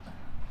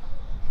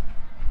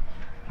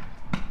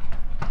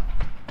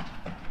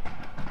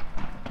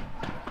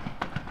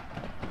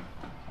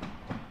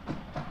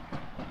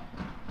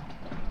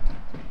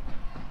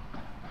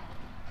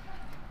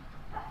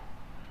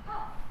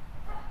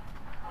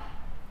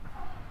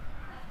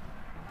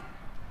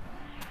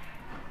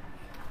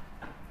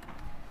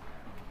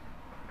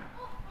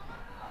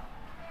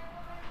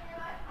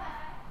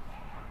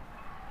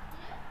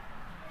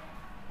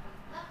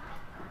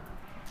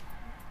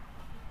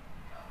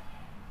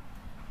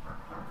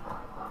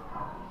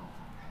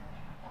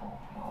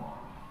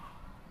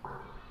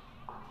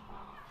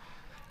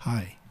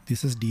Hi,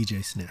 this is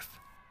DJ Sniff.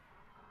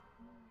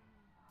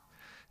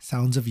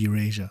 Sounds of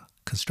Eurasia,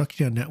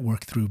 constructing a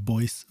network through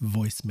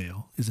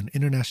voicemail, is an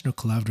international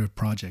collaborative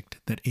project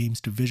that aims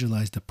to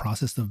visualize the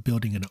process of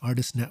building an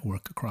artist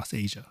network across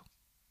Asia.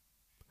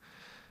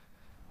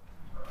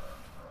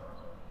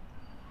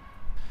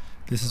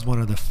 This is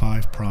one of the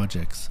 5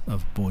 projects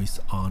of Voice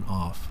On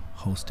Off,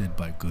 hosted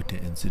by Goethe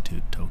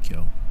Institute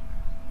Tokyo.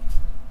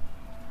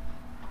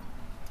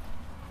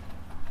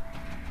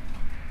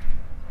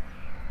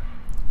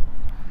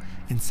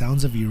 In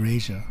Sounds of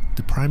Eurasia,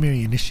 the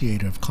primary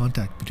initiator of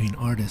contact between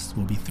artists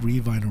will be 3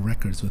 vinyl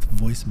records with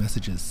voice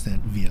messages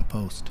sent via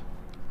post.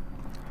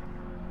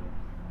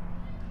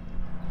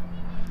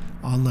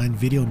 Online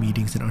video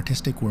meetings and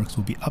artistic works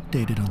will be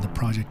updated on the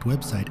project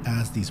website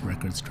as these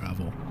records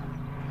travel.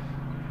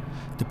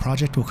 The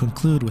project will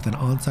conclude with an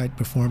on-site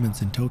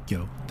performance in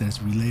Tokyo that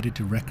is related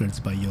to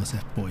records by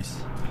Joseph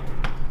Beuys.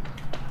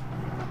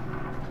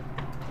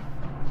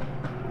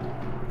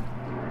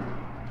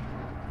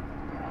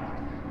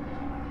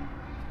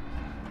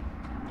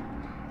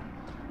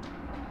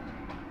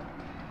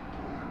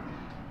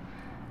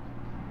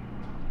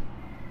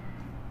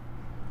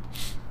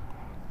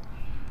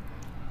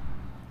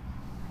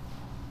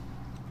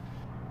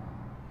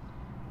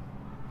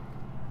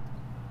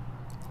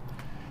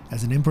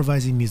 As an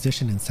improvising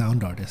musician and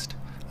sound artist,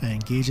 I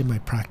engage in my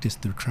practice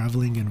through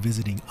traveling and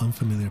visiting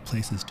unfamiliar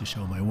places to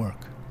show my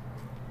work.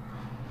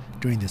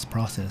 During this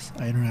process,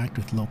 I interact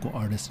with local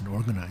artists and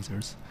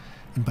organizers,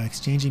 and by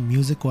exchanging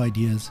musical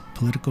ideas,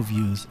 political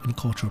views, and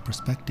cultural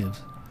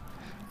perspectives,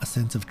 a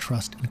sense of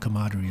trust and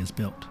camaraderie is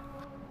built,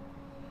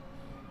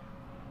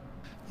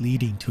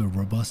 leading to a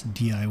robust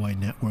DIY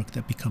network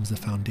that becomes the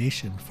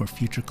foundation for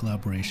future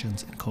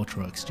collaborations and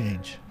cultural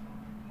exchange.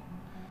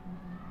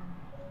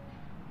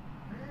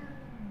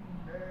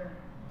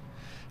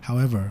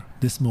 However,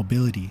 this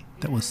mobility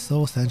that was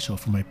so essential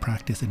for my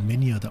practice and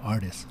many other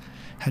artists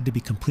had to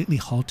be completely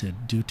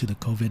halted due to the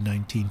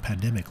COVID-19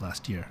 pandemic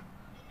last year.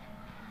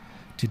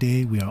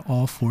 Today, we are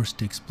all forced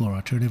to explore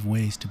alternative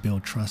ways to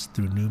build trust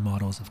through new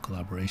models of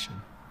collaboration.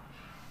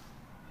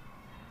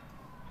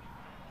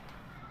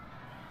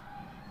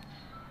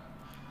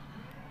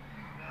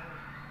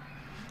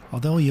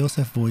 Although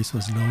Joseph Beuys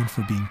was known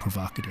for being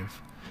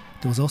provocative,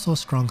 there was also a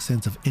strong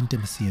sense of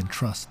intimacy and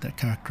trust that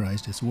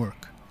characterized his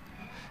work,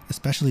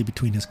 especially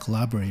between his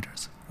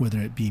collaborators, whether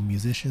it be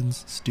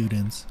musicians,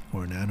 students,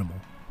 or an animal.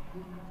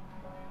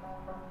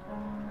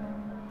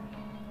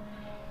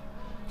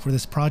 For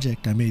this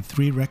project, I made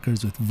 3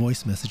 records with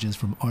voice messages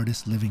from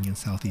artists living in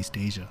Southeast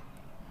Asia.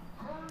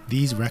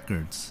 These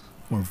records,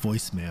 or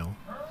voicemail,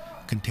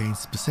 contain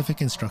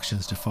specific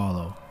instructions to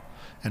follow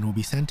and will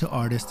be sent to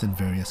artists in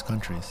various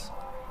countries.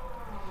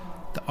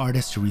 The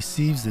artist who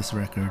receives this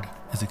record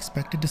is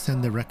expected to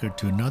send the record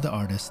to another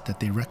artist that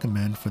they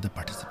recommend for the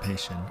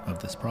participation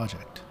of this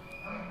project.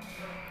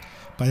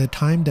 By the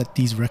time that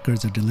these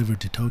records are delivered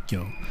to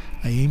Tokyo,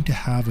 I aim to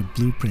have a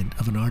blueprint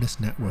of an artist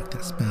network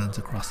that spans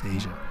across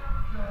Asia.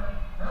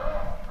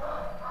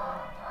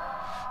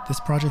 This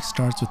project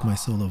starts with my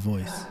solo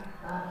voice,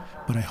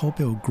 but I hope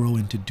it will grow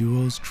into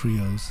duos,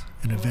 trios,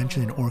 and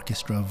eventually an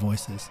orchestra of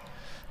voices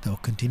that will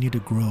continue to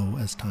grow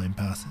as time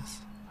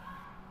passes.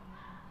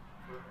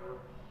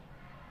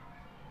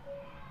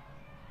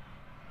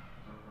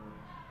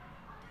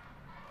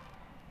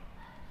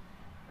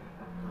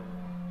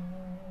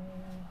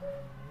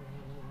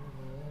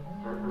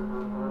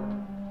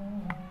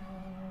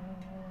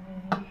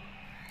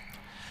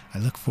 I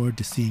look forward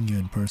to seeing you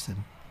in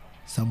person,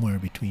 somewhere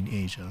between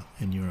Asia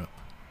and Europe.